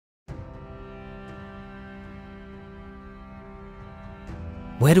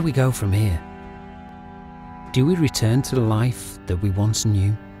Where do we go from here? Do we return to the life that we once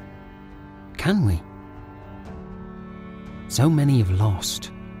knew? Can we? So many have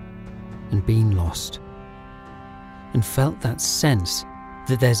lost and been lost and felt that sense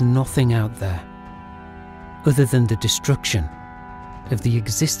that there's nothing out there other than the destruction of the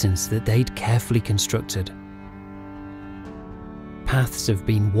existence that they'd carefully constructed. Paths have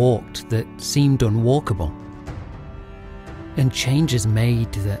been walked that seemed unwalkable, and changes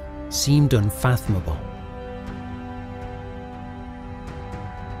made that seemed unfathomable.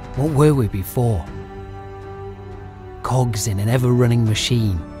 What were we before? Cogs in an ever-running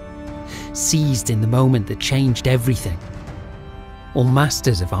machine, seized in the moment that changed everything, or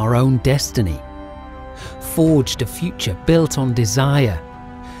masters of our own destiny, forged a future built on desire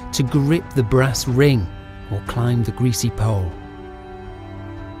to grip the brass ring or climb the greasy pole.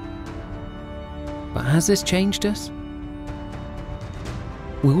 But has this changed us?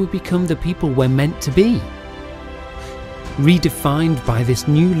 Will we become the people we're meant to be? Redefined by this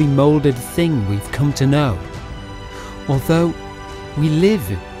newly moulded thing we've come to know, although we live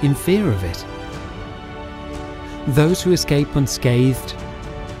in fear of it. Those who escape unscathed,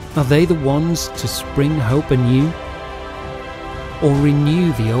 are they the ones to spring hope anew? Or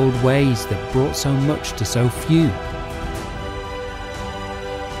renew the old ways that brought so much to so few?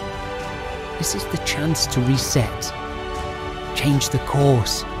 This is the chance to reset, change the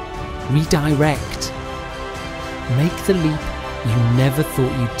course, redirect. Make the leap you never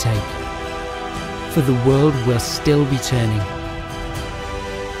thought you'd take, for the world will still be turning.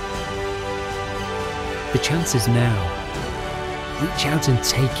 The chance is now. Reach out and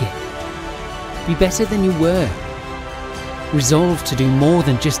take it. Be better than you were. Resolve to do more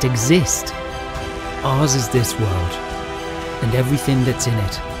than just exist. Ours is this world, and everything that's in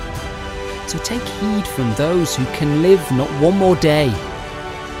it. So take heed from those who can live not one more day,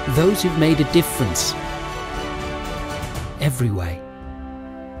 those who've made a difference. Every way.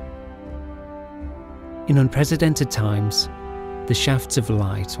 In unprecedented times, the shafts of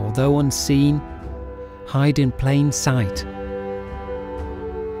light, although unseen, hide in plain sight.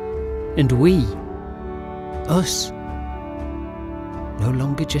 And we, us, no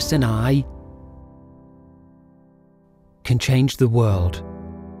longer just an eye, can change the world,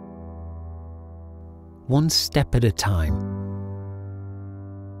 one step at a time.